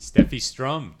Steffi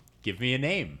Strom, give me a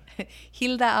name.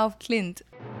 Hilda af Klint.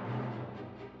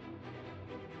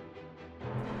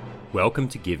 Welcome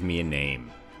to Give Me a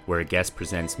Name, where a guest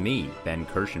presents me, Ben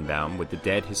Kirschenbaum, with the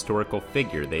dead historical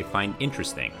figure they find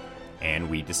interesting, and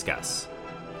we discuss.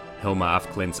 Hilma af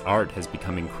Klint's art has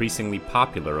become increasingly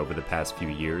popular over the past few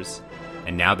years,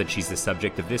 and now that she's the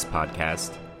subject of this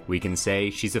podcast, we can say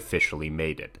she's officially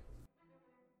made it.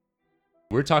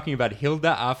 We're talking about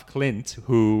Hilda af Klint,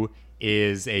 who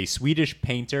is a Swedish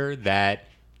painter that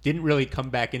didn't really come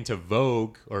back into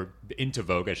vogue, I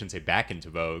shouldn't say back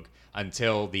into vogue,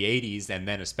 until the 80s, and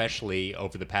then especially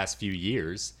over the past few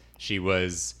years, she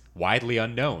was widely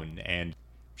unknown, and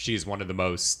she's one of the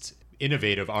most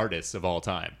innovative artists of all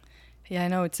time. Yeah, I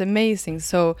know, it's amazing.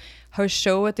 So her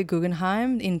show at the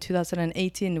Guggenheim in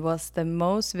 2018 was the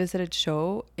most visited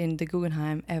show in the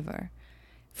Guggenheim ever.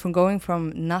 Going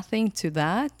from nothing to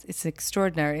that, it's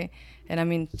extraordinary. And I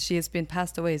mean, she has been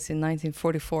passed away since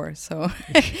 1944, so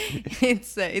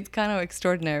it's kind of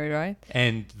extraordinary, right?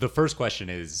 And the first question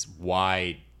is,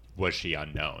 why was she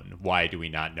unknown? Why do we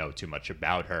not know too much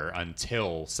about her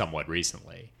until somewhat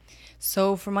recently?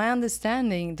 So from my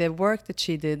understanding, the work that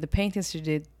she did, the paintings she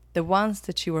did, the ones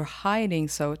that she were hiding,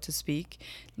 so to speak,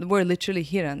 were literally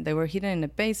hidden. They were hidden in the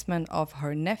basement of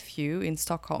her nephew in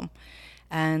Stockholm.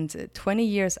 And 20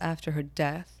 years after her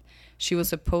death, she was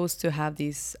supposed to have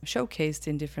these showcased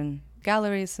in different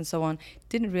galleries and so on.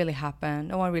 Didn't really happen.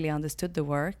 No one really understood the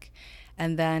work.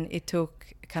 And then it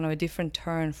took kind of a different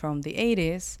turn from the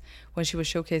 80s when she was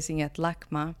showcasing at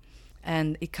LACMA.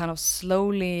 And it kind of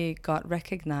slowly got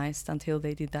recognized until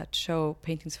they did that show,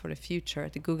 Paintings for the Future,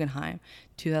 at the Guggenheim,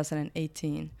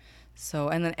 2018. So,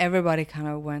 and then everybody kind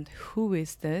of went, who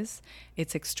is this?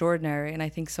 It's extraordinary. And I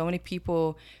think so many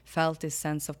people felt this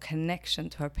sense of connection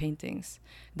to her paintings.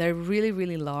 They're really,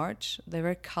 really large. They're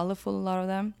very colorful, a lot of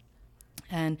them.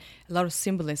 And a lot of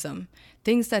symbolism.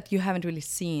 Things that you haven't really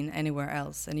seen anywhere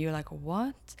else. And you're like,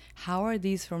 what? How are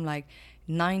these from like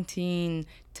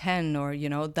 1910 or, you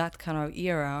know, that kind of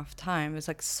era of time? It's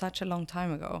like such a long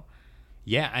time ago.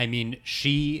 Yeah, I mean,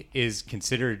 she is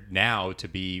considered now to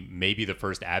be maybe the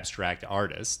first abstract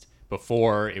artist.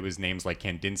 Before, it was names like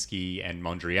Kandinsky and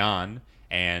Mondrian,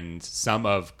 and some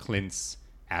of Klint's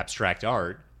abstract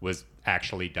art was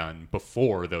actually done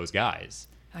before those guys.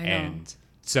 I know. And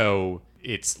so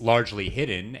it's largely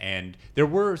hidden, and there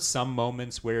were some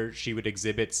moments where she would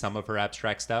exhibit some of her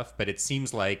abstract stuff, but it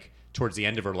seems like towards the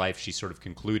end of her life, she sort of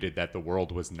concluded that the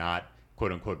world was not,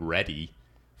 quote-unquote, ready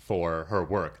for her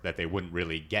work, that they wouldn't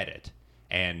really get it.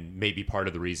 And maybe part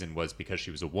of the reason was because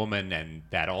she was a woman, and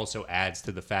that also adds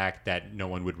to the fact that no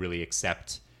one would really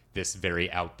accept this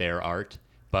very out there art.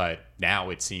 But now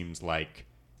it seems like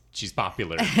she's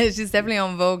popular. She's definitely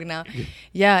on Vogue now.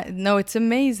 Yeah, no, it's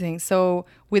amazing. So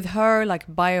with her like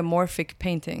biomorphic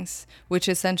paintings, which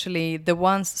essentially the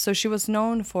ones, so she was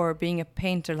known for being a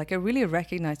painter, like a really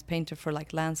recognized painter for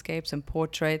like landscapes and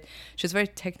portrait. She's very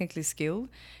technically skilled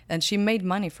and she made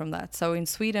money from that. So in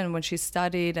Sweden, when she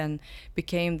studied and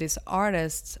became this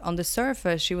artist, on the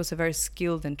surface, she was a very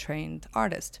skilled and trained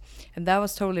artist. And that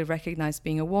was totally recognized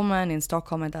being a woman in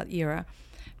Stockholm at that era.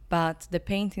 But the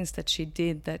paintings that she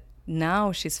did that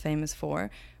now she's famous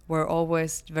for were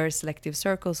always very selective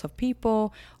circles of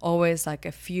people, always like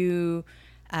a few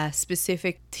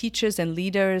specific teachers and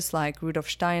leaders like Rudolf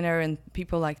Steiner and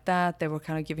people like that. They were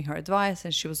kind of giving her advice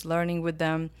and she was learning with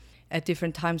them at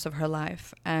different times of her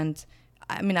life. And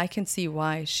I mean, I can see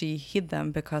why she hid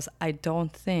them because I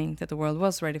don't think that the world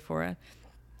was ready for it.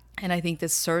 And I think the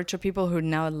surge of people who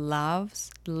now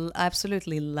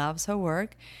absolutely loves her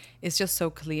work is just so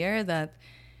clear that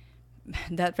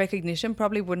that recognition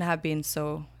probably wouldn't have been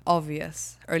so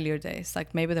obvious earlier days.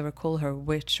 Like maybe they would call her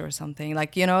witch or something.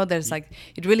 Like, you know, there's like,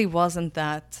 it really wasn't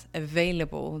that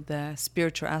available, the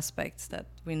spiritual aspects that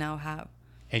we now have.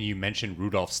 And you mentioned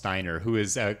Rudolf Steiner, who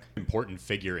is an important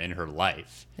figure in her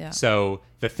life. Yeah. So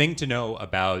the thing to know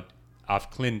about af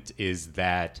Klint is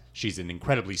that she's an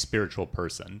incredibly spiritual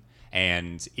person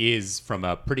and is from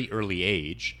a pretty early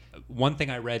age. One thing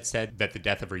I read said that the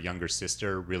death of her younger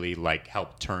sister really like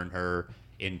helped turn her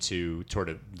into sort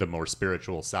of the more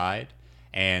spiritual side.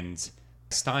 And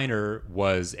Steiner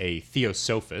was a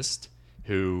theosophist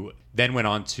who then went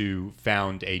on to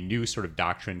found a new sort of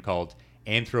doctrine called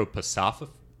anthroposophy.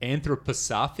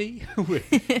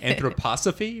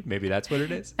 Anthroposophy, maybe that's what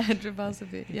it is.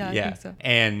 Anthroposophy, yeah, I think so.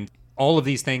 And all of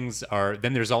these things are,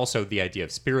 then there's also the idea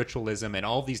of spiritualism, and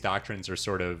all of these doctrines are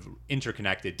sort of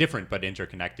interconnected, different but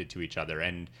interconnected to each other.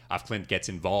 And af Klint gets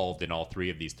involved in all three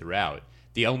of these throughout.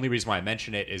 The only reason why I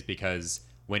mention it is because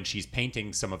when she's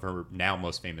painting some of her now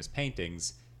most famous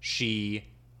paintings, she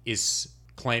is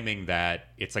claiming that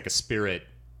it's like a spirit.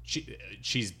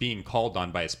 She's being called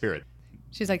on by a spirit.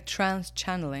 She's like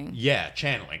trans-channeling. Yeah,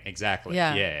 channeling, exactly.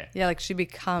 Yeah. Yeah, like she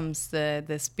becomes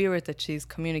the spirit that she's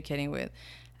communicating with.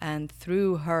 And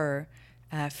through her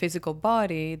physical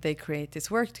body, they create this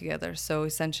work together. So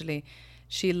essentially,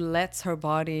 she lets her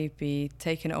body be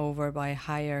taken over by a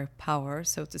higher power,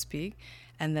 so to speak.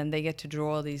 And then they get to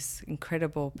draw these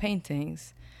incredible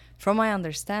paintings. From my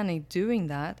understanding, doing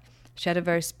that, she had a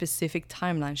very specific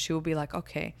timeline. She will be like,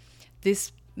 okay,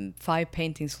 this 5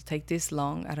 paintings will take this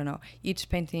long. I don't know. Each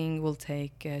painting will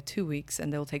take 2 weeks,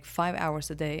 and they will take 5 hours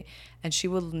a day. And she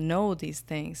will know these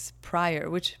things prior,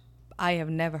 which I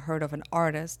have never heard of an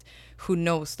artist who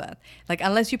knows that. Like,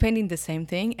 unless you're painting the same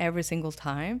thing every single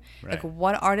time, right. Like,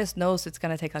 what artist knows it's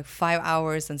going to take like 5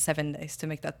 hours and 7 days to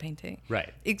make that painting?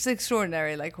 Right. It's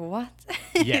extraordinary. Like, what?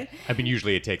 Yeah. I mean,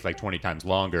 usually it takes like 20 times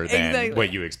longer than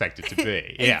what you expect it to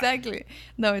be. Yeah. Exactly.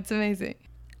 No, it's amazing.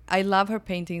 I love her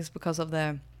paintings because of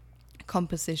the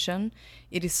composition.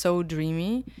 It is so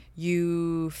dreamy.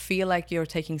 You feel like you're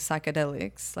taking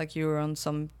psychedelics, like you're on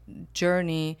some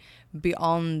journey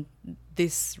beyond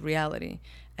this reality.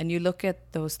 And you look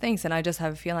at those things, and I just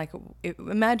have a feeling like,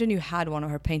 imagine you had one of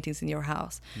her paintings in your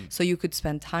house, so you could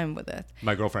spend time with it.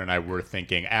 My girlfriend and I were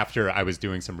thinking, after I was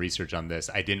doing some research on this,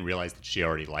 I didn't realize that she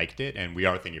already liked it, and we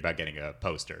are thinking about getting a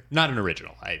poster. Not an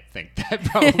original. I think that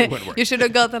probably wouldn't work. You should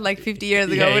have got that like 50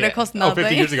 years ago. It would have cost nothing.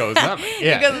 50 years ago it was nothing.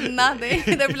 Yeah. It cost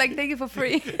nothing. They'd be like, take it for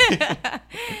free.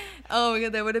 Oh my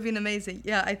God, that would have been amazing.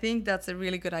 Yeah, I think that's a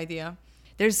really good idea.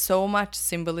 There's so much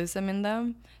symbolism in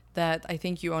them that I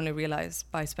think you only realize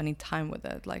by spending time with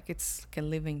it. Like, it's like a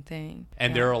living thing.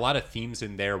 And there are a lot of themes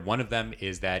in there. One of them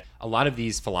is that a lot of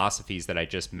these philosophies that I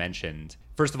just mentioned,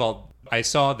 first of all, I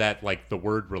saw that like the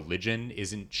word religion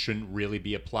shouldn't really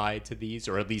be applied to these,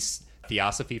 or at least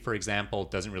theosophy, for example,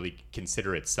 doesn't really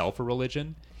consider itself a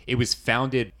religion. It was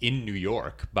founded in New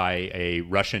York by a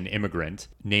Russian immigrant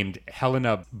named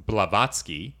Helena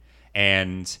Blavatsky.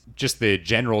 And just the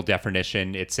general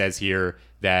definition, it says here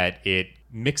that it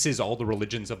mixes all the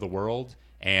religions of the world,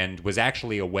 and was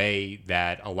actually a way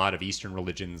that a lot of Eastern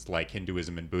religions like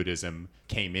Hinduism and Buddhism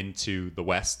came into the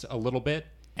West a little bit.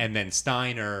 And then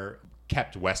Steiner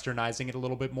kept westernizing it a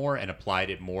little bit more and applied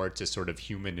it more to sort of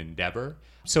human endeavor.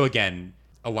 So again,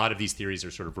 a lot of these theories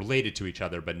are sort of related to each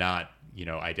other, but not,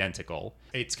 identical.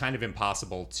 It's kind of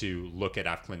impossible to look at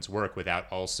Af Klint's work without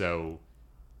also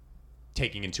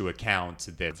taking into account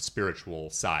the spiritual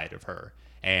side of her.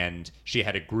 And she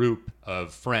had a group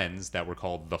of friends that were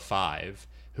called the Five,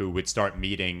 who would start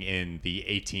meeting in the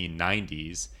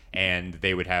 1890s, and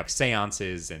they would have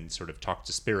seances and sort of talk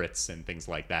to spirits and things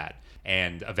like that.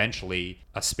 And eventually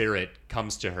a spirit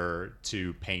comes to her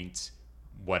to paint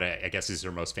what I guess is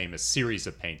her most famous series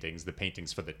of paintings, the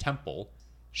paintings for the temple.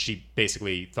 She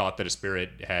basically thought that a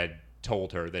spirit had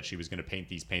told her that she was going to paint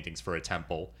these paintings for a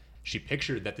temple. She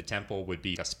pictured that the temple would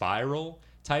be a spiral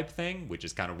type thing, which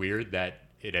is kind of weird that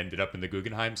it ended up in the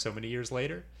Guggenheim so many years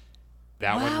later.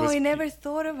 Wow, I never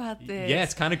thought about this. Yeah,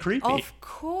 it's kind of creepy. Of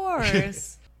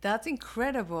course. That's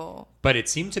incredible. But it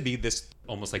seemed to be this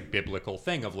almost like biblical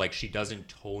thing of like she doesn't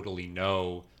totally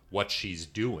know what she's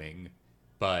doing,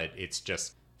 but it's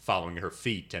just following her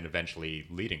feet and eventually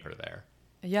leading her there.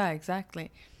 Yeah,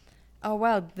 exactly. Oh,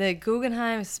 wow, the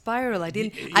Guggenheim spiral. I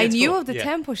knew cool. of the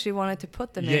temple she wanted to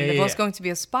put them in. It was going to be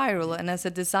a spiral. And as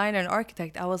a designer and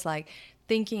architect, I was like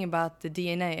thinking about the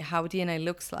DNA, how DNA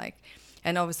looks like.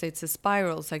 And obviously it's a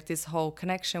spiral. It's like this whole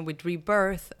connection with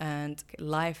rebirth and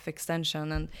life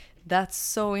extension. And that's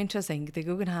so interesting. The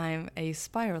Guggenheim, a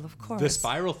spiral, of course. The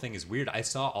spiral thing is weird. I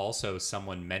saw also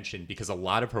someone mention, because a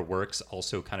lot of her works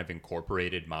also kind of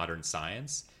incorporated modern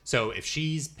science. So if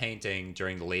she's painting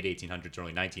during the late 1800s,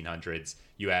 early 1900s,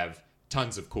 you have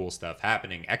tons of cool stuff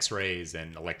happening, X-rays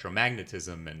and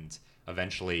electromagnetism and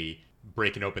eventually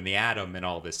breaking open the atom and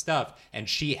all this stuff. And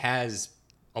she has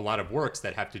a lot of works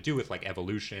that have to do with like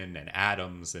evolution and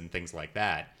atoms and things like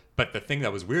that. But the thing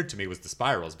that was weird to me was the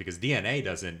spirals, because DNA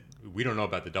we don't know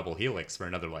about the double helix for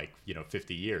another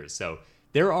 50 years. So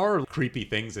there are creepy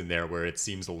things in there where it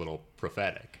seems a little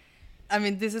prophetic. I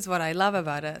mean, this is what I love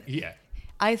about it. Yeah.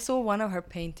 I saw one of her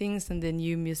paintings in the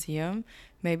new museum,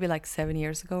 maybe like 7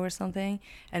 years ago or something.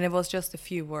 And it was just a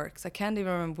few works. I can't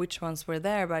even remember which ones were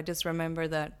there, but I just remember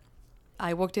that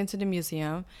I walked into the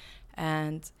museum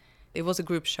and it was a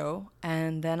group show.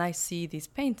 And then I see these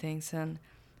paintings, and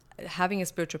having a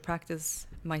spiritual practice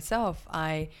myself,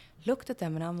 I looked at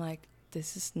them and I'm like,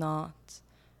 this is not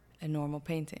a normal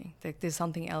painting. There's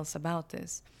something else about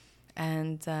this.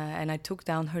 And I took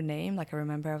down her name. Like, I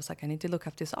remember I was like, I need to look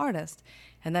up this artist.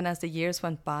 And then as the years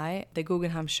went by, the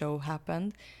Guggenheim show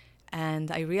happened.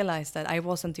 And I realized that I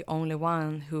wasn't the only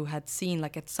one who had seen,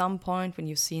 like at some point when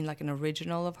you've seen like an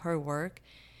original of her work,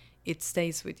 it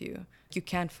stays with you. You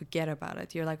can't forget about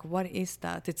it. You're like, what is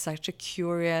that? It's such a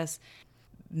curious,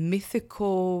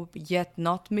 mythical, yet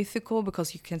not mythical,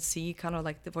 because you can see kind of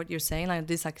like what you're saying, like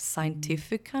this like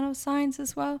scientific kind of science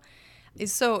as well.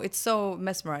 It's so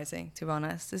mesmerizing, to be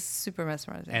honest. It's super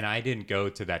mesmerizing. And I didn't go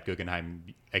to that Guggenheim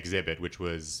exhibit, which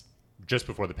was just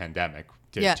before the pandemic,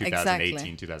 2018,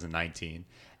 exactly. 2019.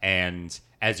 And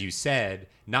as you said,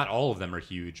 not all of them are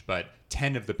huge, but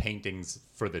 10 of the paintings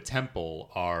for the temple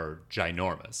are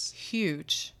ginormous.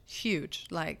 Huge.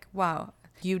 Like, wow.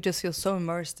 You just feel so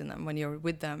immersed in them when you're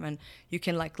with them. And you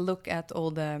can like look at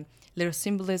all the little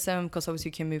symbolism, because obviously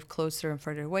you can move closer and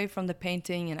further away from the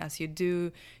painting. And as you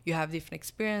do, you have different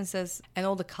experiences. And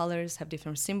all the colors have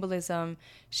different symbolism.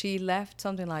 She left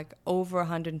something like over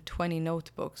 120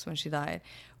 notebooks when she died,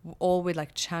 all with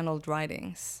like channeled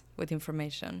writings with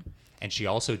information. And she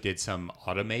also did some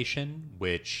automation,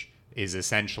 which is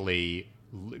essentially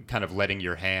kind of letting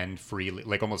your hand freely,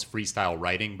 like almost freestyle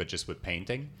writing, but just with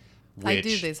painting. I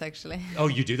do this actually. Oh,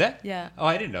 you do that? Yeah. Oh,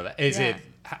 I didn't know that. Is it?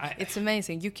 It's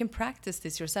amazing. You can practice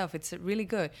this yourself. It's really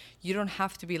good. You don't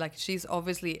have to be like, she's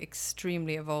obviously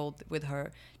extremely evolved with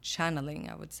her channeling,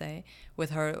 I would say, with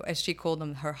her, as she called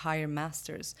them, her higher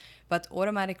masters. But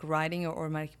automatic writing or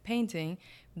automatic painting,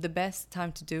 the best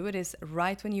time to do it is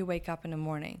right when you wake up in the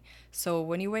morning. So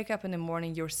when you wake up in the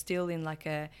morning, you're still in like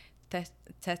a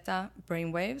theta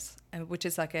brainwaves, which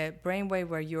is like a brainwave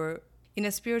where you're in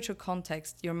a spiritual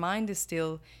context, your mind is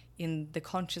still in the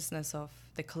consciousness of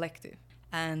the collective.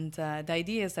 And the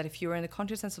idea is that if you're in the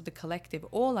consciousness of the collective,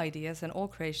 all ideas and all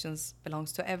creations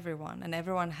belongs to everyone, and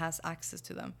everyone has access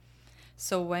to them.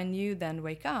 So when you then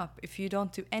wake up, if you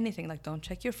don't do anything, like don't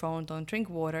check your phone, don't drink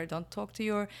water, don't talk to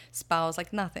your spouse,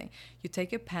 like nothing. You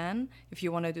take a pen, if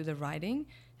you want to do the writing,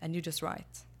 and you just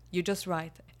write. You just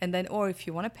write. And then, or if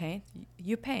you want to paint,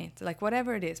 you paint, like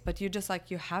whatever it is. But you just like,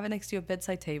 you have it next to your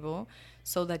bedside table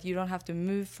so that you don't have to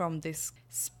move from this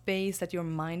space that your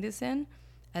mind is in.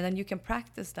 And then you can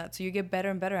practice that. So you get better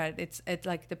and better at it. It's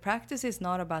like the practice is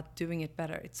not about doing it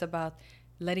better. It's about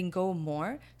letting go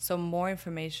more, so more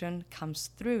information comes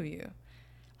through you.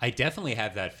 I definitely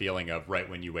have that feeling of right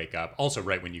when you wake up, also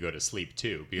right when you go to sleep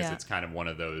too, because it's kind of one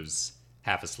of those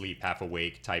half asleep, half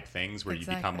awake type things where you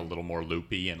become a little more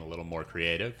loopy and a little more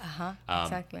creative.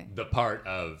 Exactly. The part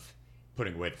of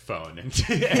putting away the phone and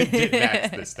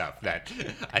that's the stuff that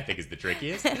I think is the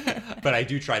trickiest. But I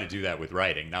do try to do that with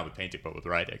writing, not with painting, but with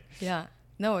writing. Yeah.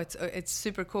 No, it's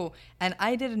super cool. And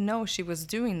I didn't know she was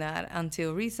doing that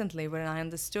until recently, when I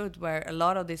understood where a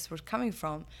lot of this was coming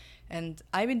from. And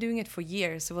I've been doing it for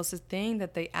years. It was a thing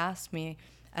that they asked me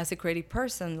as a creative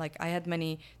person. Like, I had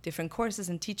many different courses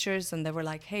and teachers, and they were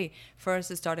like, hey,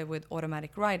 first it started with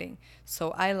automatic writing.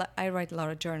 So I write a lot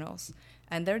of journals,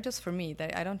 and they're just for me.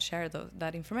 I don't share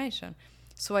that information.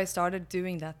 So I started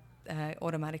doing that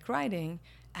automatic writing.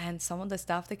 And some of the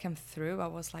stuff that came through, I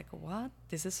was like, what?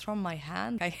 This is from my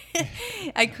hand?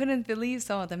 I couldn't believe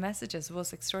some of the messages. It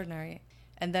was extraordinary.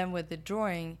 And then with the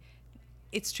drawing,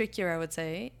 it's trickier, I would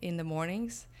say, in the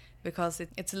mornings, because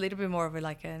it's a little bit more of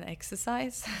like an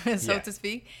exercise, so to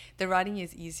speak. The writing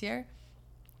is easier.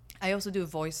 I also do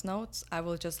voice notes. I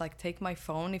will just like take my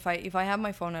phone. If I have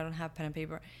my phone, I don't have pen and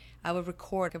paper. I will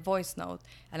record a voice note,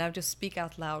 and I'll just speak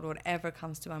out loud whatever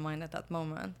comes to my mind at that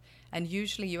moment. And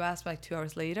usually you ask me like 2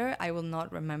 hours later, I will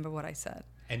not remember what I said.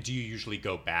 And do you usually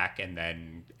go back and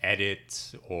then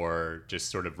edit or just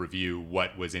sort of review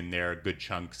what was in there, good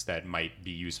chunks that might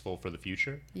be useful for the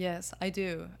future? Yes, I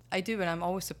do. And I'm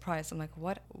always surprised. I'm like,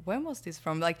 when was this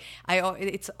from? Like,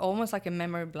 it's almost like a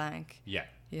memory blank. Yeah.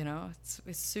 You know,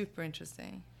 it's super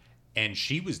interesting. And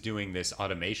she was doing this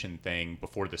automation thing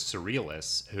before the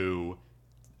Surrealists, who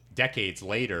decades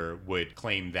later would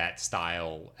claim that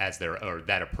style as or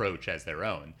that approach as their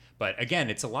own. But again,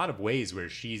 it's a lot of ways where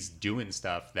she's doing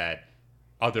stuff that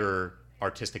other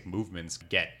artistic movements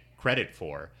get credit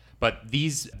for. But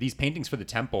these paintings for the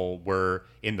temple were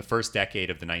in the first decade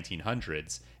of the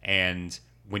 1900s. And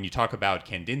when you talk about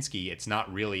Kandinsky, it's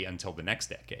not really until the next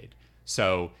decade.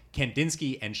 So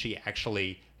Kandinsky and she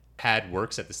actually had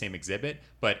works at the same exhibit,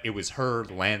 but it was her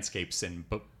landscapes and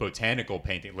botanical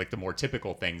painting, like the more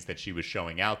typical things that she was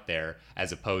showing out there,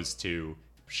 as opposed to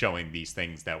showing these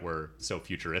things that were so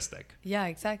futuristic. Yeah,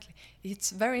 exactly. It's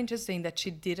very interesting that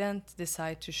she didn't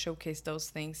decide to showcase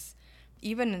those things,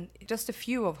 even in just a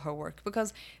few of her work,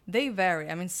 because they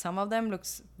vary. I mean, some of them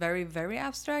looks very, very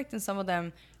abstract, and some of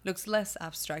them looks less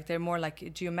abstract. They're more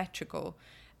like geometrical.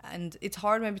 And it's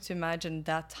hard maybe to imagine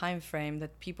that time frame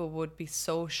that people would be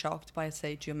so shocked by,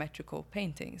 say, geometrical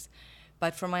paintings.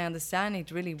 But from my understanding,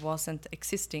 it really wasn't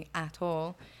existing at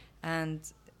all. And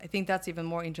I think that's even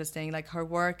more interesting. Like, her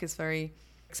work is very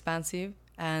expansive,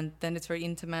 and then it's very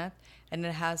intimate, and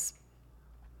it has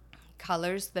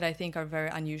colors that I think are very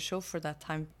unusual for that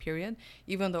time period,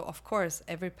 even though, of course,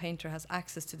 every painter has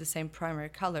access to the same primary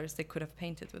colors they could have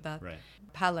painted with that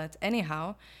palette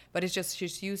anyhow. But it's just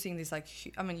she's using these, like,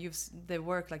 I mean, they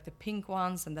work like the pink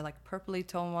ones and the like purpley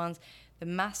tone ones, the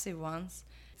massive ones.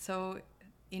 So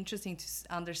interesting to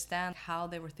understand how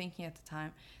they were thinking at the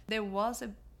time. There was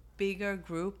a bigger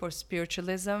group, or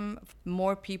spiritualism.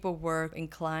 More people were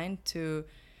inclined to,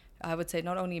 I would say,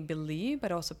 not only believe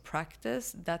but also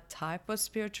practice that type of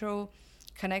spiritual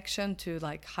connection to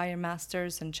like higher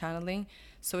masters and channeling.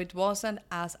 So it wasn't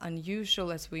as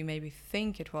unusual as we maybe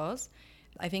think it was.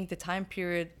 I think the time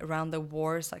period around the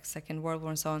wars, like Second World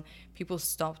War and so on, people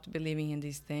stopped believing in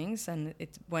these things, and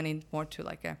it went in more to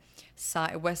like a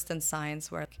Western science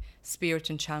where like spirit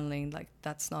and channeling, like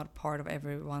that's not part of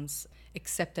everyone's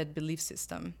accepted belief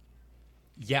system.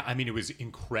 Yeah, I mean, it was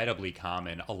incredibly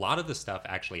common. A lot of the stuff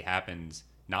actually happened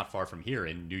not far from here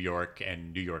in New York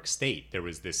and New York State. There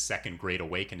was this Second Great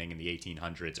Awakening in the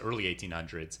 1800s, early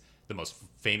 1800s. The most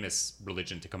famous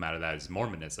religion to come out of that is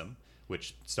Mormonism,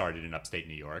 which started in upstate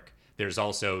New York. There's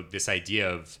also this idea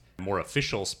of more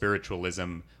official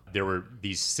spiritualism. There were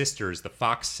these sisters, the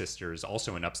Fox sisters,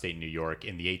 also in upstate New York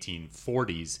in the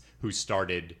 1840s, who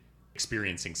started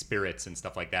experiencing spirits and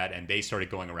stuff like that. And they started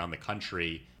going around the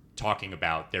country talking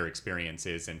about their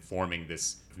experiences and forming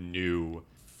this new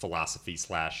philosophy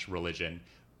 / religion.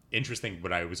 Interesting,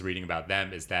 what I was reading about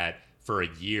them is that for a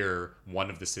year, one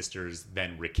of the sisters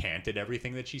then recanted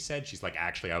everything that she said. She's like,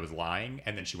 actually, I was lying.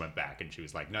 And then she went back and she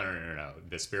was like, no.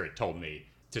 The spirit told me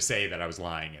to say that I was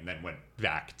lying, and then went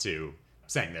back to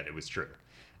saying that it was true.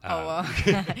 Well,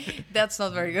 that's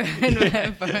not very good.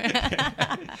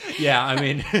 Yeah, I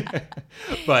mean,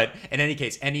 but in any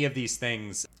case, any of these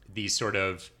things, these sort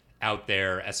of out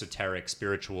there, esoteric,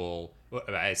 spiritual,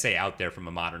 I say out there from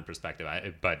a modern perspective,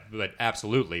 but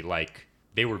absolutely, like,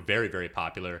 they were very, very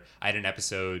popular. I had an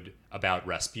episode about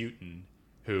Rasputin,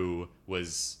 who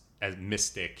was a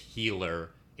mystic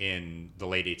healer in the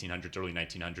late 1800s, early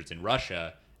 1900s in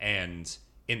Russia. And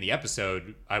in the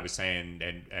episode, I was saying,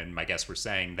 and my guests were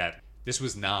saying, that this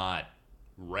was not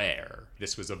rare.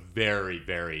 This was a very,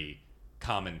 very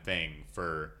common thing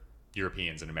for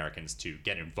Europeans and Americans to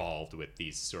get involved with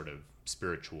these sort of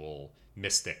spiritual,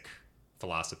 mystic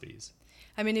philosophies.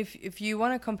 I mean, if you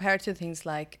want to compare to things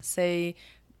like, say,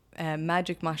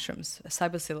 magic mushrooms,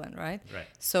 psilocybin, right? Right.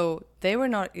 So they were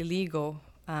not illegal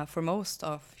for most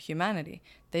of humanity.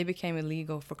 They became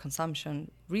illegal for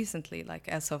consumption recently, like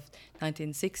as of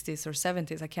 1960s or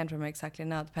 70s. I can't remember exactly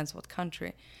now. It depends what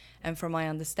country. And from my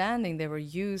understanding, they were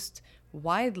used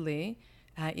widely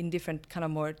in different kind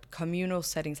of more communal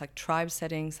settings, like tribe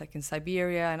settings, like in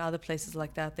Siberia and other places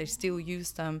like that. They still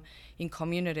use them in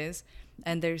communities,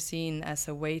 and they're seen as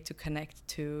a way to connect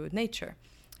to nature.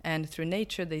 And through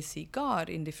nature, they see God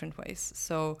in different ways.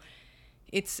 So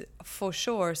it's for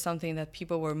sure something that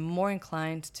people were more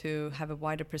inclined to have a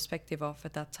wider perspective of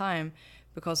at that time,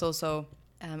 because also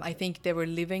I think they were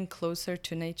living closer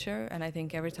to nature. And I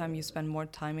think every time you spend more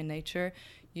time in nature,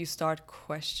 you start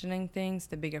questioning things,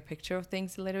 the bigger picture of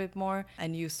things a little bit more,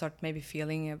 and you start maybe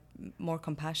feeling more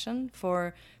compassion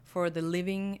for the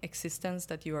living existence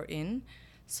that you are in.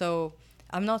 So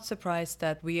I'm not surprised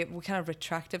that we kind of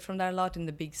retracted from that a lot in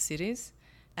the big cities,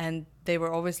 and they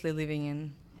were obviously living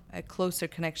in a closer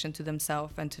connection to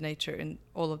themselves and to nature in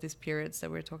all of these periods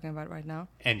that we're talking about right now.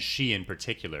 And she in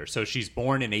particular. So she's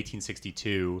born in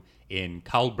 1862 in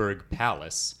Karlberg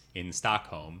Palace in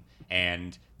Stockholm,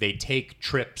 and they take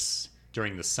trips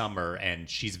during the summer, and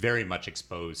she's very much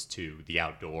exposed to the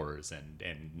outdoors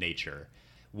and nature.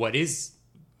 What is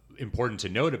important to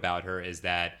note about her is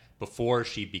that before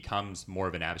she becomes more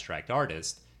of an abstract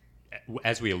artist,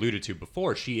 as we alluded to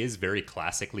before, she is very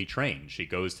classically trained. She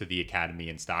goes to the academy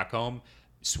in Stockholm.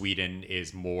 Sweden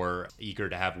is more eager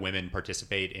to have women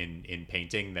participate in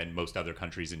painting than most other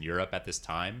countries in Europe at this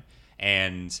time.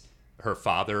 And her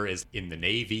father is in the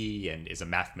Navy and is a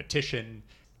mathematician.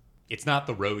 It's not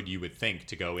the road you would think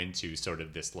to go into sort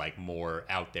of this like more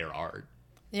out there art.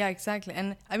 Yeah, exactly.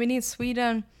 And I mean, in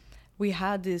Sweden, we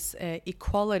had this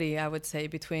equality, I would say,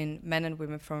 between men and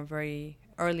women from very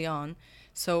early on.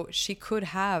 So she could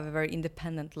have a very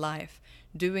independent life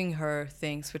doing her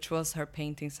things, which was her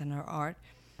paintings and her art,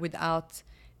 without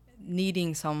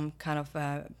needing some kind of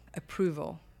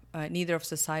approval, neither of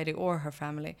society or her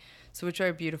family. So it's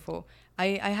very beautiful.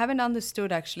 I haven't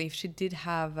understood actually if she did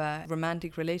have a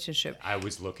romantic relationship. I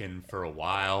was looking for a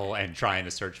while and trying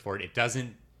to search for it. It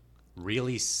doesn't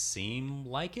really seem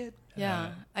like it.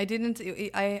 Yeah, I didn't.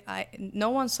 No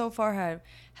one so far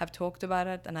have talked about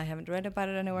it, and I haven't read about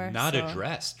it anywhere. Not so.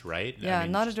 addressed, right? Yeah, I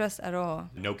mean, not addressed at all.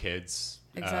 no kids.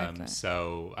 Exactly.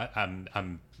 So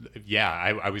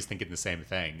I was thinking the same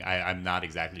thing. I'm not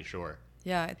exactly sure.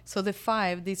 Yeah. So the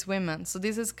 5, these women. So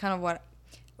this is kind of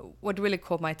what really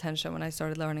caught my attention when I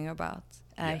started learning about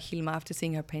Hilma after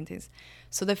seeing her paintings.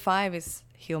 So the 5 is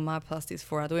Hilma plus these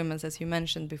 4 other women, as you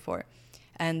mentioned before,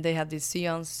 and they have these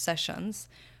seance sessions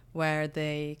where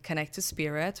they connect to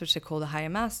spirits, which they call the higher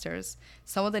masters.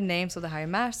 Some of the names of the higher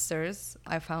masters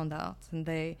I found out, and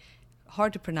they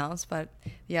hard to pronounce, but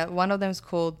yeah, one of them is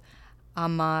called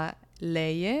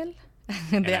Amaleyel.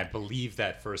 And I believe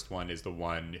that first one is the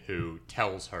one who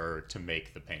tells her to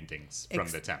make the paintings from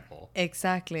the temple.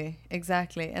 Exactly.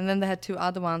 And then they had 2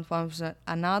 other ones. One was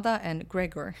Anada and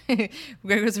Gregor.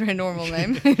 Gregor's a very normal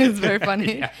name. It's very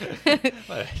funny.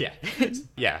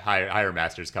 Higher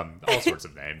masters come all sorts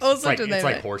of names. All it's sorts like, of names. It's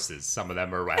like horses. Some of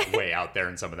them are way out there,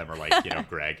 and some of them are like,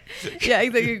 Greg. Yeah,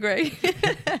 exactly, Greg.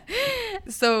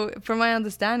 So, from my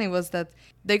understanding was that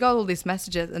they got all these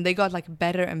messages, and they got like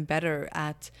better and better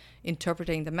at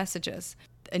interpreting the messages.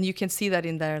 And you can see that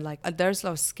in there, like there's a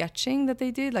lot of sketching that they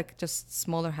did, like just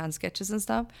smaller hand sketches and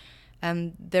stuff.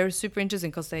 And they're super interesting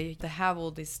because they have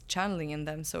all this channeling in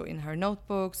them. So in her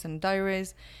notebooks and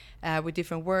diaries with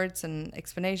different words and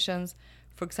explanations.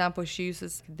 For example, she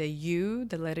uses the U,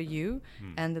 the letter U,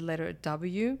 and the letter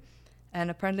W. And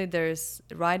apparently there's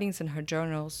writings in her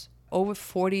journals, over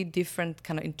 40 different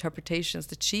kind of interpretations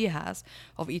that she has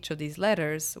of each of these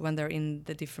letters when they're in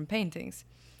the different paintings.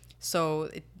 So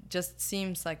it just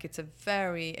seems like it's a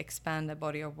very expanded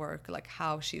body of work, like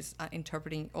how she's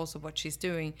interpreting also what she's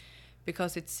doing,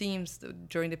 because it seems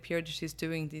during the period she's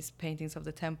doing these paintings of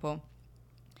the temple,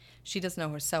 she doesn't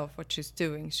know herself what she's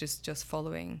doing. She's just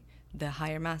following the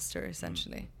higher master,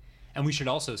 essentially. And we should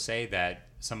also say that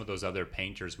some of those other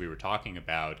painters we were talking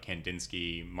about,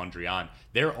 Kandinsky, Mondrian,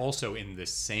 they're also in the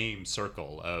same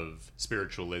circle of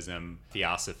spiritualism,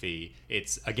 theosophy.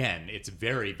 It's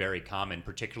very, very common,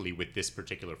 particularly with this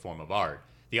particular form of art.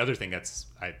 The other thing that's,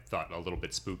 I thought, a little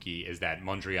bit spooky is that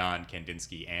Mondrian,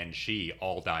 Kandinsky, and she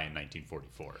all die in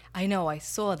 1944. I know, I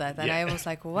saw that, and I was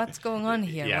like, what's going on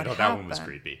here? Yeah, what that one was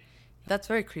creepy. That's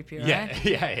very creepy, right?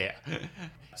 Yeah.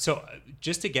 So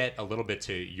just to get a little bit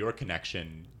to your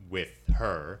connection with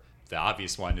her, the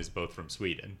obvious one is both from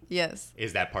Sweden. Yes.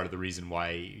 Is that part of the reason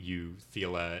why you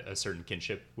feel a certain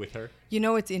kinship with her? You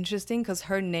know, it's interesting because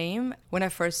her name, when I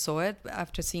first saw it,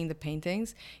 after seeing the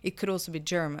paintings, it could also be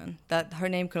German. That her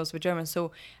name could also be German.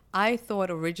 So I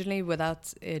thought originally,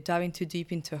 without diving too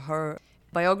deep into her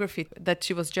biography, that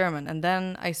she was German. And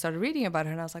then I started reading about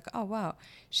her and I was like, oh wow,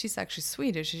 she's actually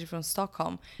Swedish. She's from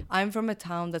Stockholm. I'm from a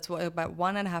town that's about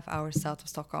 1.5 hours south of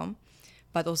Stockholm,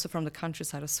 but also from the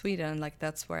countryside of Sweden. Like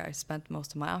that's where I spent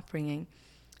most of my upbringing.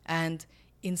 And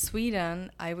in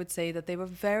Sweden, I would say that they were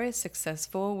very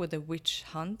successful with the witch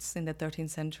hunts in the 13th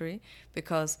century,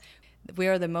 because we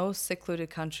are the most secluded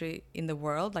country in the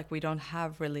world. Like we don't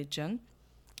have religion,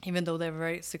 even though they're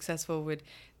very successful with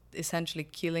essentially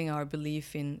killing our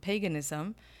belief in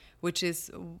paganism, which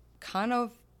is kind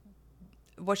of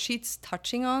what she's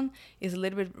touching on is a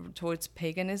little bit towards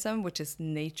paganism, which is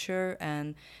nature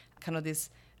and kind of this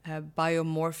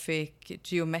biomorphic,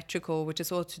 geometrical, which is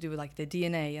all to do with like the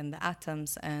DNA and the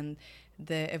atoms and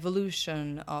the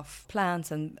evolution of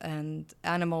plants and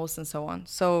animals and so on.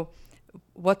 So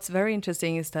what's very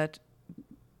interesting is that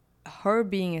her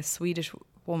being a Swedish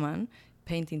woman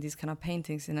painting these kind of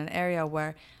paintings in an area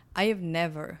where I have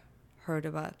never heard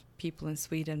about people in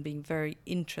Sweden being very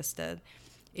interested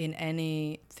in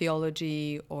any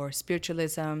theology or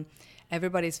spiritualism.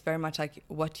 Everybody's very much like,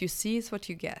 what you see is what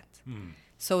you get.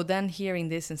 So then hearing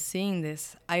this and seeing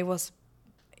this, I was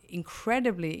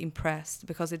incredibly impressed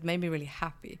because it made me really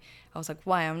happy. I was like,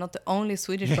 why? I'm not the only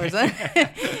Swedish person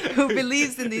who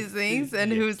believes in these things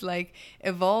and who's like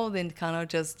evolved in kind of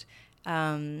just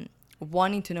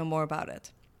wanting to know more about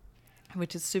it,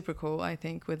 which is super cool, I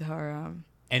think, with her.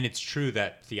 And it's true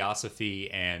that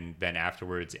theosophy and then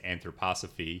afterwards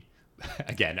anthroposophy,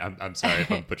 again, I'm sorry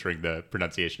if I'm butchering the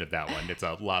pronunciation of that one. It's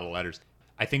a lot of letters.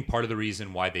 I think part of the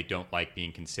reason why they don't like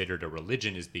being considered a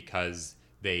religion is because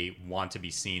they want to be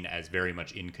seen as very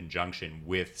much in conjunction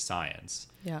with science.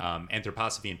 Yeah.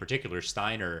 Anthroposophy in particular,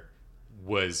 Steiner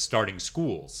was starting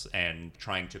schools and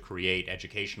trying to create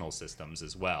educational systems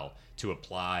as well to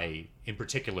apply, in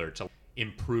particular, to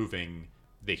improving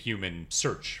the human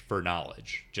search for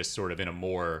knowledge, just sort of in a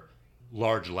more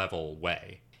large level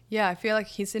way. Yeah, I feel like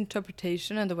his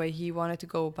interpretation and the way he wanted to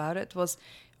go about it was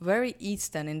very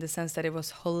Eastern in the sense that it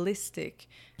was holistic.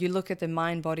 You look at the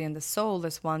mind, body, and the soul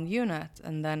as one unit,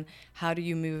 and then how do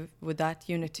you move with that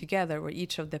unit together, where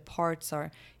each of the parts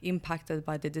are impacted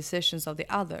by the decisions of the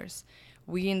others.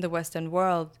 We in the Western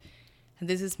world, and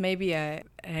this is maybe a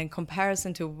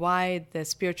comparison to why the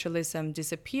spiritualism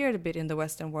disappeared a bit in the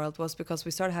Western world, was because we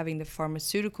started having the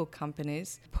pharmaceutical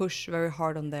companies push very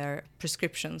hard on their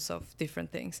prescriptions of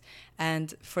different things.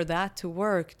 And for that to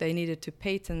work, they needed to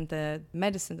patent the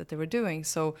medicine that they were doing.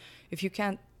 So if you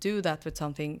can't do that with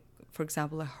something, for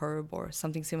example, a herb or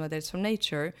something similar that's from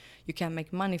nature, you can't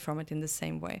make money from it in the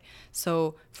same way.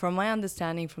 So from my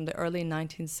understanding from the early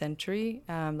 19th century,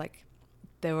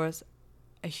 there was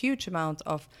a huge amount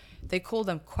of, they call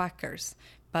them quackers,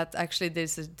 but actually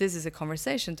this is a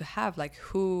conversation to have, like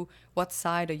what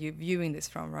side are you viewing this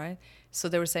from, right? So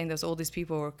they were saying there's all these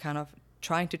people who were kind of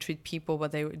trying to treat people,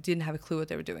 but they didn't have a clue what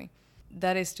they were doing.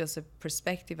 That is just a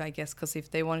perspective, I guess, because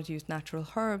if they wanted to use natural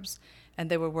herbs and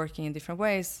they were working in different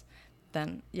ways,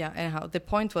 then yeah, anyhow, the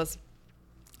point was,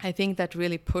 I think that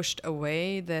really pushed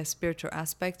away the spiritual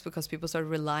aspect because people started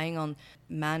relying on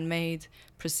man-made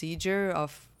procedure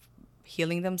of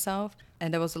healing themselves,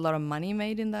 and there was a lot of money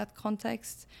made in that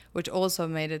context, which also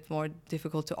made it more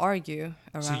difficult to argue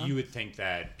around. So you would think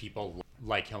that people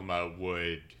like Hilma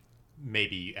would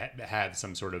maybe have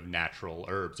some sort of natural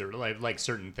herbs or like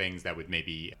certain things that would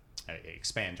maybe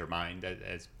expand her mind,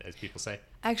 as people say?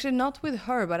 Actually, not with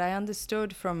her, but I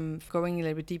understood from going a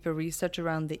little bit deeper research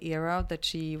around the era that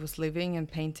she was living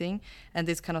and painting, and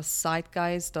this kind of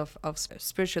zeitgeist of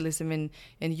spiritualism in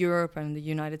Europe and the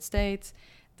United States,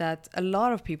 that a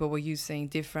lot of people were using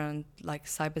different like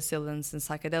psilocybins and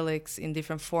psychedelics in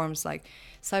different forms. Like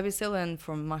psilocybin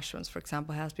from mushrooms, for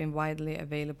example, has been widely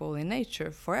available in nature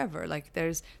forever. Like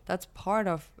that's part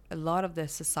of a lot of the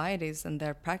societies and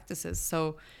their practices.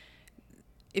 So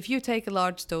if you take a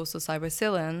large dose of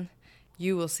psilocybin,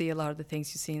 you will see a lot of the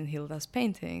things you see in Hilda's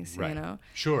paintings, right. You know?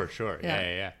 Sure.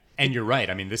 Yeah. And you're right.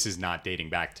 I mean, this is not dating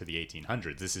back to the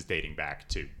 1800s. This is dating back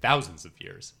to thousands of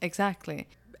years. Exactly.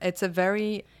 It's a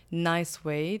very nice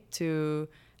way to,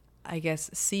 I guess,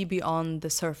 see beyond the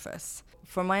surface.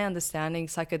 From my understanding,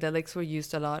 psychedelics were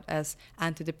used a lot as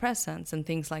antidepressants and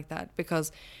things like that,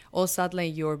 because all suddenly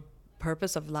your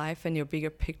purpose of life and your bigger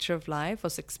picture of life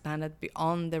was expanded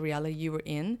beyond the reality you were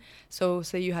in. So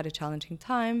say you had a challenging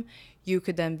time, you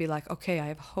could then be like, okay, I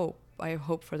have hope. I have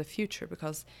hope for the future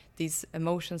because these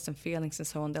emotions and feelings and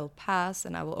so on, they'll pass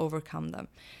and I will overcome them.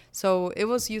 So it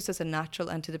was used as a natural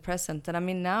antidepressant. And I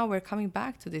mean, now we're coming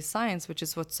back to this science, which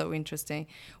is what's so interesting.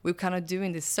 We're kind of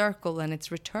doing this circle and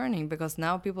it's returning because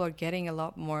now people are getting a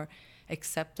lot more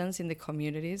acceptance in the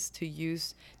communities to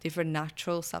use different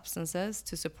natural substances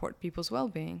to support people's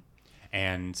well-being.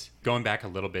 And going back a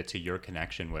little bit to your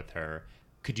connection with her,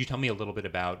 could you tell me a little bit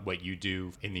about what you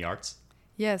do in the arts?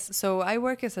 Yes, so I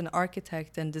work as an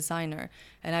architect and designer,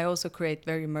 and I also create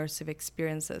very immersive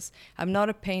experiences. I'm not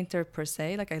a painter per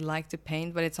se, like I like to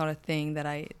paint, but it's not a thing that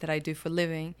I do for a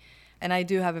living. And I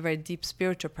do have a very deep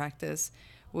spiritual practice,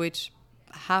 which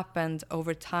happened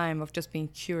over time of just being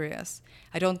curious.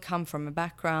 I don't come from a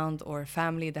background or a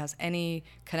family that has any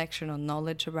connection or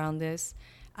knowledge around this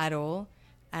at all.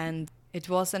 And it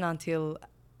wasn't until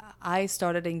I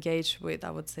started engaged with, I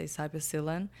would say,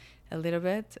 psilocybin a little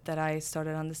bit, that I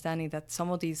started understanding that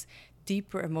some of these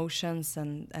deeper emotions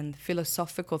and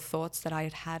philosophical thoughts that I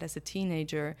had had as a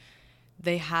teenager,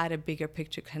 they had a bigger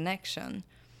picture connection.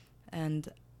 And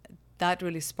that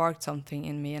really sparked something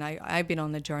in me. And I've been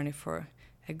on a journey for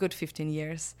a good 15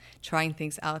 years, trying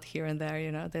things out here and there,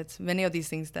 you know. There's many of these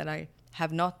things that I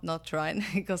have not tried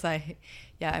because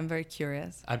I'm very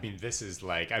curious. I mean, this is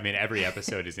like, every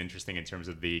episode is interesting in terms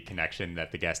of the connection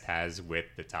that the guest has with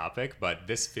the topic, but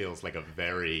this feels like a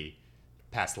very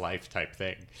past life type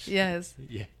thing. Yes.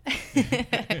 Yeah.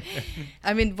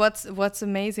 I mean, what's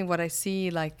amazing, what I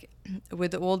see, like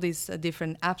with all these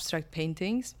different abstract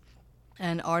paintings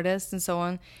and artists and so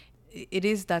on, it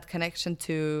is that connection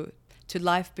to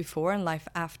life before and life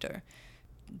after.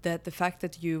 That the fact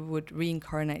that you would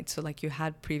reincarnate, so like you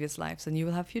had previous lives and you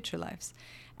will have future lives,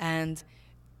 and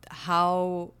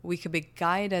how we could be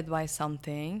guided by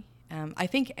something. I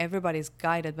think everybody's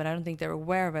guided, but I don't think they're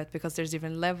aware of it because there's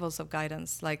different levels of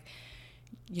guidance. Like,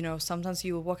 you know, sometimes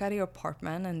you will walk out of your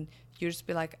apartment and you just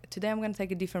be like, today I'm going to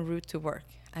take a different route to work,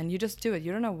 and you just do it.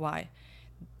 You don't know why.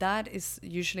 That is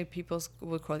usually people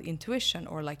would call it intuition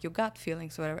or like your gut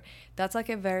feelings or whatever. That's like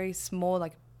a very small,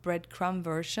 like breadcrumb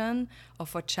version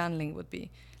of what channeling would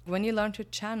be. When you learn to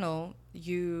channel,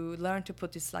 you learn to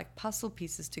put these like puzzle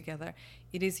pieces together.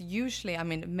 It is usually, I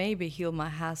mean, maybe Hilma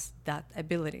has that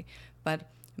ability, but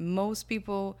most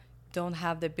people don't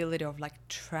have the ability of like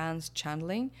trance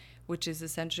channeling, which is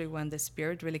essentially when the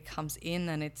spirit really comes in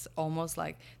and it's almost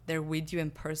like they're with you in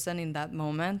person in that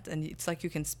moment, and it's like you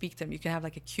can speak to them, you can have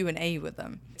like a Q&A with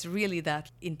them. It's really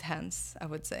that intense, I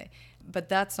would say. But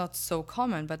that's not so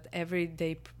common, but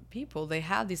everyday people, they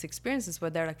have these experiences where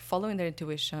they're like following their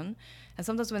intuition, and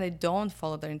sometimes when they don't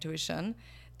follow their intuition,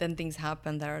 then things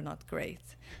happen that are not great.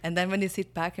 And then when they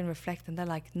sit back and reflect and they're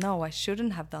like, no, I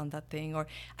shouldn't have done that thing, or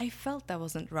I felt that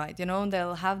wasn't right, you know, and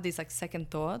they'll have these like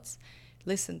second thoughts.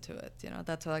 Listen to it, you know,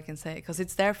 that's all I can say, because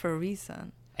it's there for a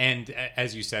reason. And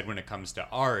as you said, when it comes to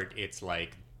art, it's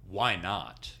like, why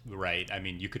not, right? I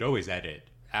mean, you could always edit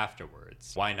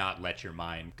afterwards. Why not let your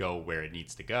mind go where it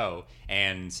needs to go?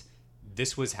 And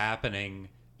this was happening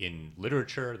in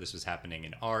literature, this was happening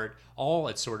in art, all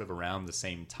at sort of around the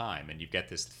same time. And you get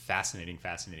this fascinating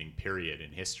period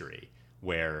in history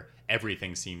where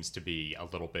everything seems to be a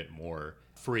little bit more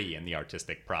free in the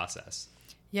artistic process.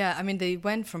 Yeah, I mean, they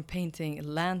went from painting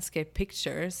landscape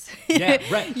pictures, yeah,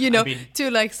 right. you know,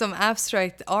 to like some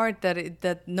abstract art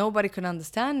that nobody could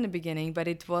understand in the beginning, but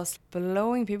it was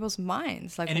blowing people's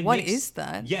minds. Like, what is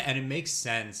that? Yeah, and it makes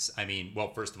sense. I mean, well,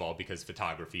 first of all, because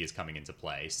photography is coming into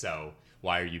play. So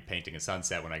why are you painting a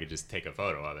sunset when I could just take a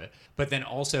photo of it? But then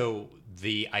also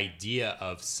the idea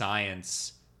of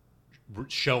science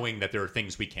showing that there are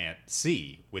things we can't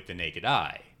see with the naked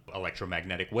eye.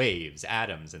 Electromagnetic waves,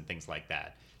 atoms, and things like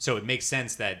that. So it makes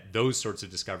sense that those sorts of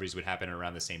discoveries would happen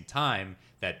around the same time,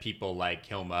 that people like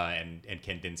Hilma and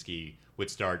Kandinsky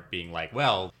would start being like,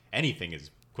 well, anything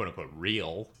is quote unquote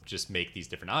real, just make these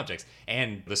different objects.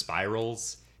 And the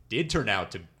spirals did turn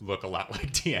out to look a lot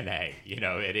like DNA. You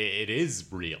know, it is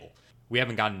real. We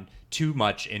haven't gotten too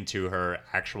much into her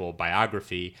actual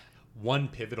biography. One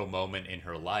pivotal moment in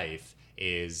her life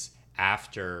is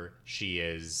after she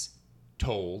is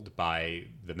told by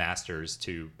the masters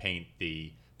to paint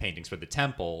the paintings for the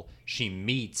temple, she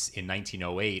meets in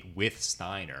 1908 with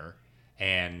Steiner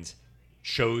and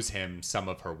shows him some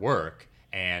of her work,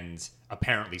 and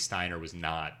apparently Steiner was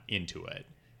not into it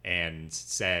and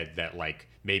said that like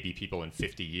maybe people in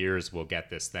 50 years will get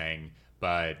this thing,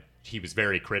 but he was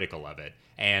very critical of it.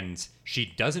 And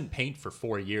she doesn't paint for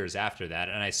 4 years after that,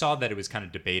 and I saw that it was kind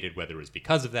of debated whether it was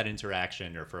because of that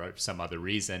interaction or for some other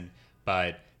reason,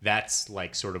 but that's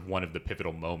like sort of one of the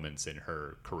pivotal moments in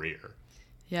her career.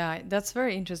 Yeah, that's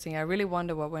very interesting. I really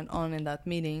wonder what went on in that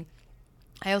meeting.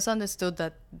 I also understood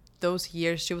that those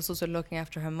years she was also looking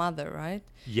after her mother, right?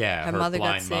 Yeah, her mother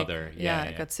blind got sick. mother.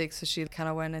 Yeah, got sick, so she kind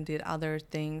of went and did other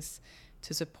things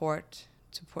to support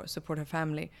her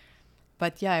family.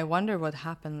 But yeah, I wonder what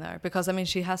happened there, because I mean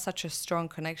she has such a strong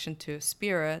connection to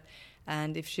spirit,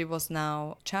 and if she was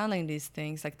now channeling these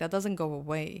things, like that doesn't go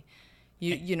away.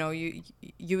 You know, you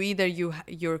either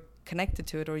you're connected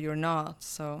to it or you're not.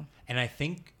 So. And I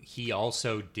think he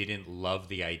also didn't love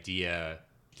the idea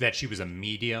that she was a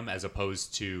medium, as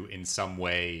opposed to in some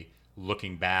way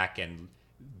looking back and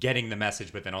getting the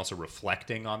message, but then also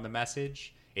reflecting on the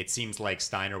message. It seems like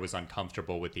Steiner was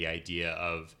uncomfortable with the idea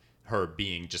of her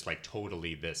being just like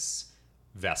totally this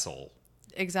vessel.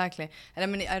 Exactly. And I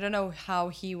mean, I don't know how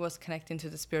he was connecting to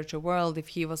the spiritual world, if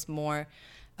he was more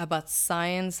about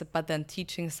science, but then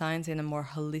teaching science in a more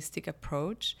holistic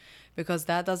approach, because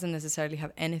that doesn't necessarily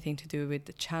have anything to do with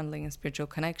the channeling and spiritual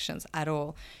connections at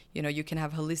all. You know, you can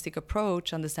have a holistic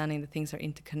approach, understanding that things are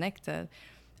interconnected,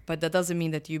 but that doesn't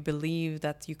mean that you believe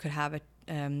that you could have a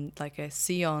like a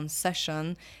seance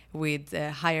session with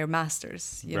higher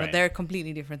masters. You know, they're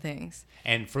completely different things.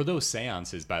 And for those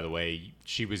seances, by the way,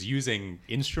 she was using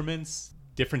instruments,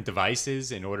 different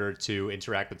devices in order to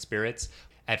interact with spirits.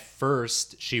 At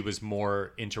first, she was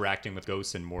more interacting with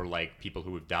ghosts and more like people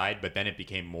who have died, but then it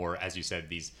became more, as you said,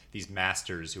 these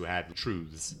masters who had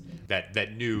truths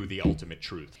that knew the ultimate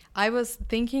truth. I was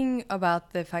thinking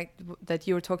about the fact that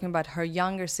you were talking about her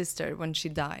younger sister when she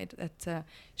died. That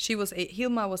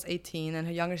Hilma was 18 and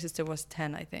her younger sister was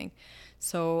 10, I think.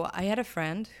 So I had a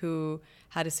friend who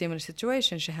had a similar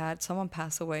situation. She had someone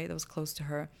pass away that was close to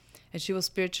her, and she was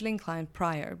spiritually inclined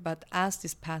prior, but as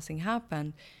this passing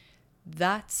happened,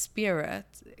 that spirit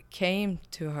came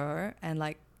to her and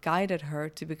like guided her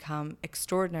to become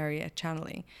extraordinary at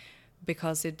channeling,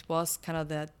 because it was kind of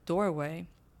the doorway.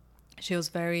 She was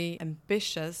very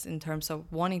ambitious in terms of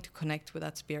wanting to connect with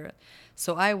that spirit.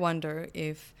 So I wonder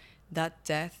if that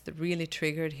death really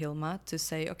triggered Hilma to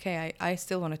say, okay, I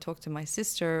still want to talk to my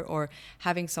sister, or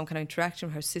having some kind of interaction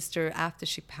with her sister after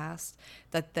she passed,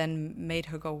 that then made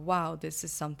her go, wow, this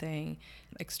is something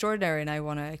extraordinary and I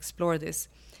want to explore this.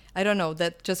 I don't know,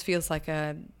 that just feels like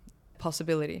a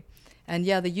possibility. And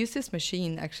yeah, they use this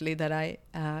machine actually that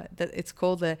it's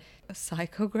called a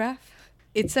psychograph.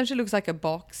 It essentially looks like a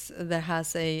box that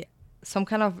has some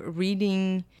kind of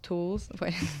reading tools.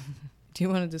 Wait, do you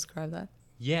want to describe that?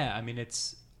 Yeah, I mean,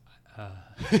 it's...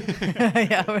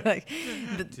 yeah, we're like...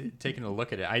 taking a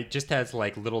look at it. It just has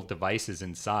like little devices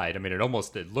inside. I mean,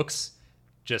 it looks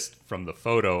just from the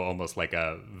photo almost like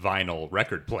a vinyl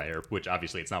record player, which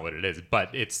obviously it's not what it is,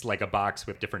 but it's like a box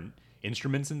with different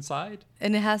instruments inside.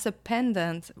 And it has a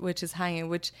pendant which is hanging,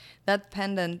 which that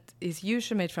pendant is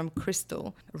usually made from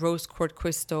crystal, rose quartz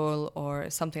crystal or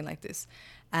something like this.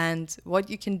 And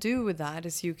what you can do with that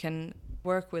is you can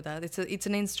work with that. It's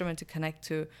an instrument to connect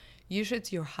to, usually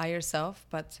to your higher self,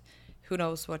 but who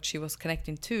knows what she was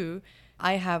connecting to.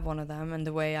 I have one of them, and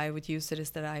the way I would use it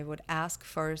is that I would ask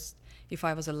first if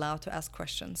I was allowed to ask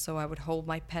questions. So I would hold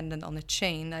my pendant on a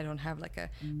chain. I don't have like a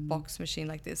box machine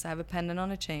like this. I have a pendant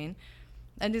on a chain,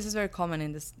 and this is very common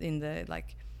in the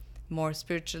like more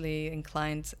spiritually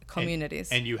inclined communities.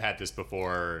 And you had this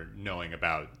before knowing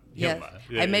about Yes,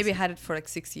 Hilma. I maybe had it for like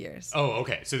 6 years. Oh,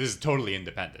 okay. So this is totally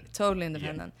independent. Totally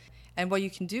independent. Yeah. And what you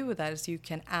can do with that is you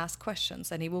can ask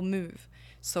questions and it will move.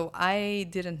 So I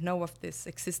didn't know of this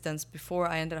existence before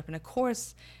I ended up in a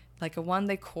course, like a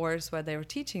one-day course where they were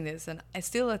teaching this. And I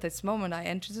still, at this moment, I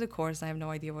entered the course, I have no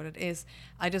idea what it is.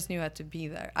 I just knew I had to be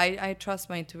there. I trust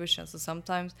my intuition. So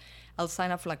sometimes I'll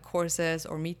sign up for like courses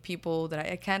or meet people that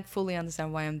I can't fully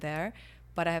understand why I'm there,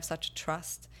 but I have such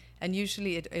trust. And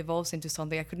usually it evolves into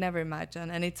something I could never imagine,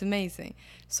 and it's amazing.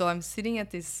 So I'm sitting at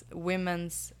this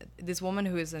woman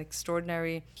who is an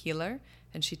extraordinary healer,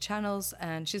 and she channels,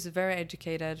 and she's very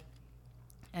educated,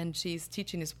 and she's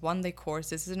teaching this one-day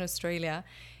course. This is in Australia,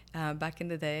 back in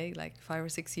the day, like 5 or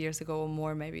 6 years ago or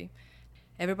more maybe.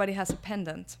 Everybody has a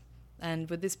pendant, and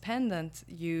with this pendant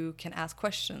you can ask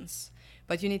questions,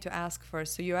 but you need to ask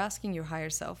first. So you're asking your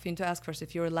higher self. You need to ask first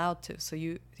if you're allowed to. So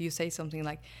you say something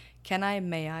like,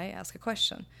 may I ask a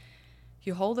question?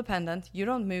 You hold the pendant, you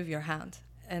don't move your hand.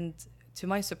 And to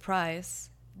my surprise,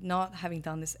 not having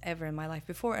done this ever in my life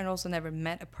before, and also never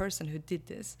met a person who did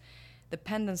this, the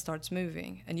pendant starts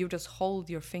moving, and you just hold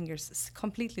your fingers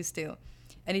completely still,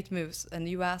 and it moves. And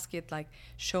you ask it like,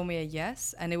 show me a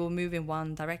yes, and it will move in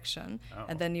one direction. Oh.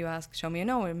 And then you ask, show me a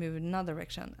no, and move in another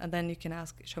direction. And then you can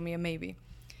ask, show me a maybe.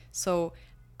 So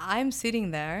I'm sitting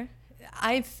there,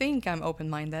 I think I'm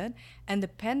open-minded, and the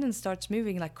pendant starts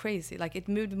moving like crazy. Like it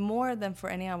moved more than for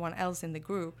anyone else in the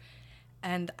group.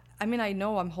 And I mean, I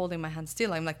know I'm holding my hand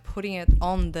still. I'm like putting it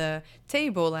on the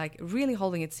table, like really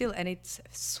holding it still, and it's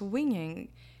swinging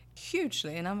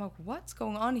hugely. And I'm like, what's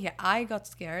going on here? I got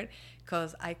scared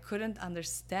because I couldn't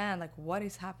understand like what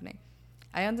is happening.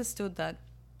 I understood that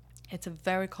it's a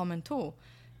very common tool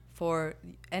for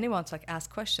anyone to like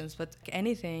ask questions, but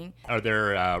anything. Are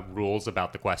there rules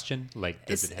about the question? Like,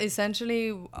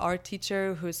 essentially our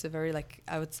teacher, who's a very like,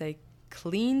 I would say,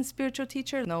 clean spiritual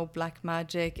teacher, no black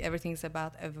magic, everything's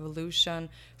about evolution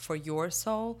for your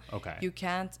soul. Okay. You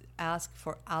can't ask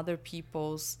for other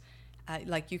people's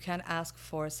like you can't ask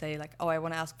for, say, like, oh, I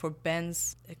want to ask for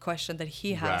Ben's question that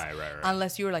he has, right.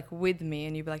 unless you're like with me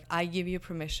and you be like, I give you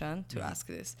permission to ask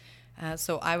this.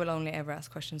 So I will only ever ask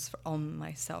questions on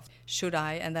myself. Should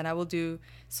I? And then I will do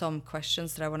some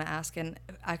questions that I want to ask. And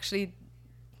actually,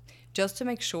 just to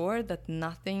make sure that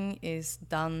nothing is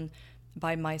done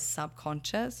by my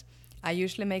subconscious, I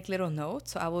usually make little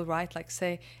notes. So I will write, like,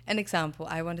 say, an example.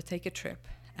 I want to take a trip.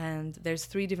 And there's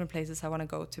 3 different places I want to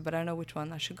go to, but I don't know which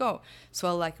one I should go. So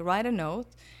I'll, like, write a note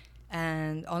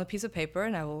and on a piece of paper,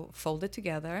 and I will fold it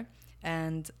together.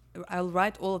 And I'll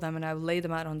write all of them, and I will lay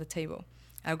them out on the table.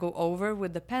 I'll go over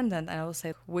with the pendant, and I will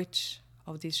say, which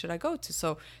of these should I go to?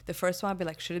 So the first one will be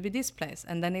like, should it be this place?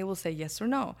 And then it will say yes or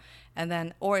no. And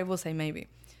then, or it will say maybe.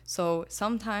 So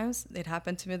sometimes it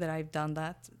happened to me that I've done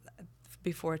that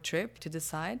before a trip to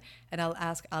decide, and I'll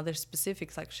ask other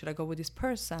specifics, like, should I go with this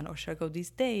person, or should I go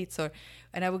these dates?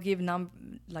 And I will give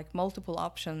like multiple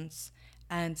options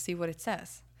and see what it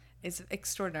says. It's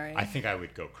extraordinary. I think I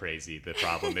would go crazy. The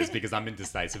problem is because I'm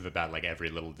indecisive about like every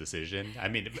little decision. I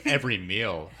mean, every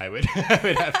meal I would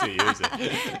have to use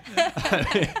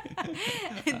it.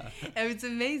 And it's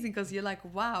amazing because you're like,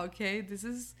 wow, okay, this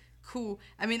is cool.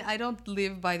 I mean, I don't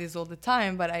live by this all the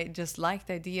time, but I just like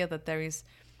the idea that there is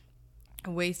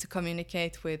ways to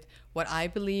communicate with what I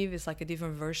believe is like a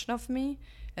different version of me,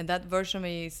 And that version of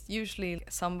me is usually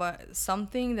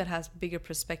something that has bigger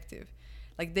perspective.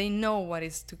 Like they know what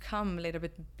is to come a little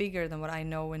bit bigger than what I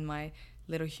know in my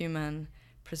little human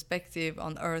perspective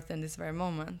on Earth in this very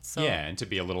moment. So yeah, and to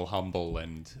be a little humble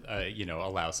and,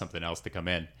 allow something else to come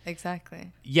in.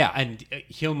 Exactly. Yeah, and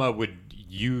Hilma would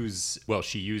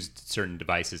she used certain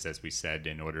devices, as we said,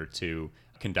 in order to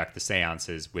conduct the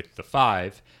seances with the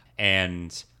five.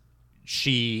 And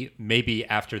she, maybe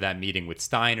after that meeting with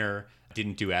Steiner,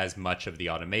 didn't do as much of the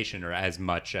automation or as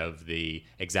much of the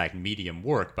exact medium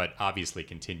work, but obviously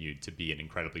continued to be an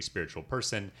incredibly spiritual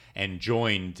person and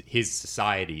joined his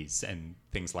societies and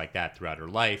things like that throughout her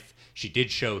life. She did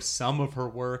show some of her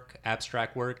work,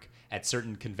 abstract work, at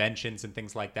certain conventions and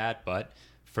things like that, but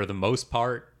for the most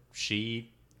part,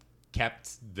 she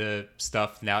kept the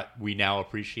stuff we now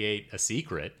appreciate a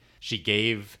secret. She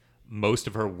gave most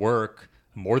of her work,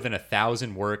 more than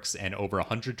 1,000 works and over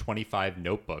 125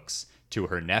 notebooks, to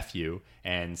her nephew,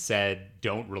 and said,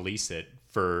 don't release it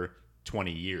for 20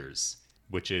 years,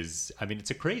 which is, it's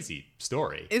a crazy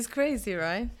story. It's crazy,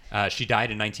 right? She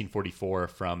died in 1944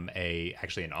 from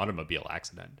an automobile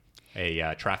accident,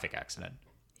 a traffic accident.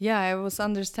 Yeah, I was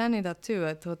understanding that too.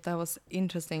 I thought that was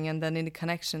interesting. And then in the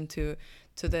connection to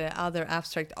the other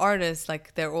abstract artists,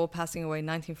 like they're all passing away in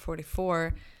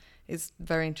 1944, is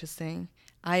very interesting.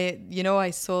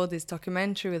 I saw this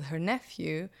documentary with her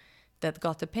nephew that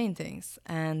got the paintings,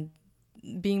 and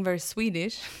being very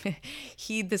Swedish,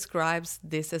 he describes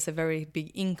this as a very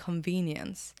big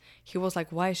inconvenience. He was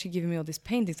like, why is she giving me all these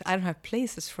paintings? I don't have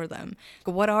places for them.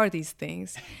 What are these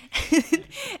things?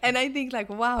 And I think like,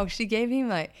 wow, she gave him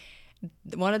like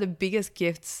one of the biggest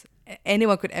gifts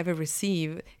anyone could ever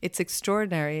receive. It's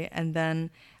extraordinary. And then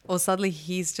suddenly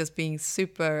he's just being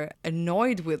super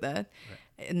annoyed with it. Right.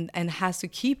 And has to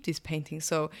keep these paintings.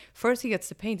 So first he gets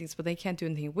the paintings, but they can't do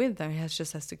anything with them. He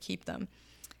just has to keep them.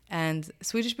 And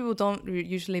Swedish people don't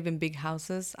usually live in big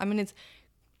houses. It's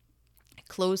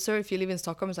closer. If you live in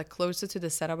Stockholm, it's like closer to the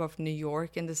setup of New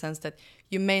York in the sense that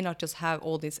you may not just have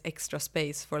all this extra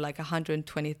space for like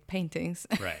 120 paintings.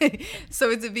 Right.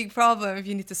 So it's a big problem if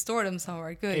you need to store them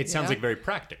somewhere good. It sounds like very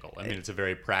practical. It's a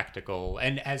very practical,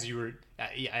 and as you were,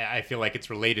 I feel like it's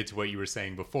related to what you were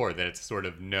saying before, that it's sort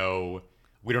of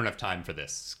we don't have time for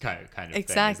this kind of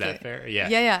exactly. thing. Is that fair? Yeah.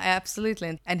 Yeah,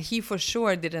 absolutely. And he for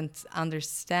sure didn't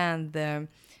understand the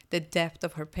depth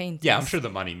of her paintings. Yeah, I'm sure the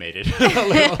money made it a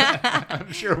little.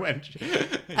 I'm sure when.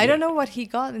 I don't know what he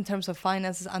got in terms of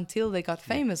finances until they got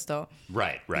famous, though.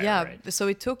 Right. Yeah, right. So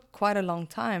it took quite a long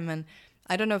time, and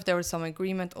I don't know if there was some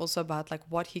agreement also about like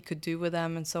what he could do with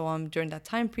them and so on during that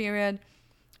time period.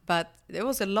 But it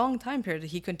was a long time period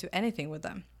that he couldn't do anything with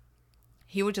them.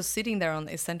 He was just sitting there on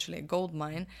essentially a gold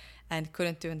mine and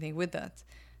couldn't do anything with that.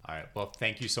 All right. Well,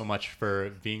 thank you so much for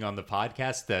being on the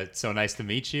podcast. It's so nice to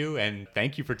meet you. And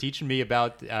thank you for teaching me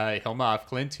about Hilma af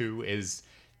Klint, who is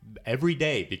every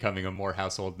day becoming a more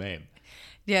household name.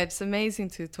 Yeah, it's amazing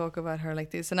to talk about her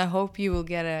like this. And I hope you will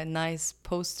get a nice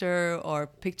poster or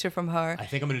picture from her. I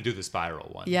think I'm going to do the spiral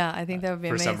one. Yeah, I think that would be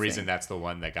amazing. For some reason, that's the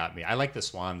one that got me. I like the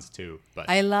swans too. But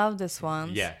I love the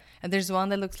swans. Yeah. And there's one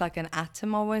that looks like an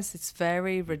atom always. It's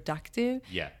very reductive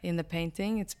in the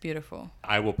painting. It's beautiful.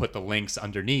 I will put the links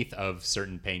underneath of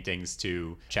certain paintings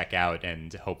to check out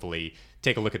and hopefully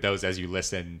take a look at those as you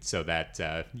listen so that,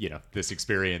 this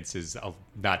experience is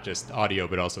not just audio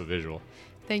but also visual.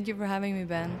 Thank you for having me,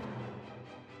 Ben.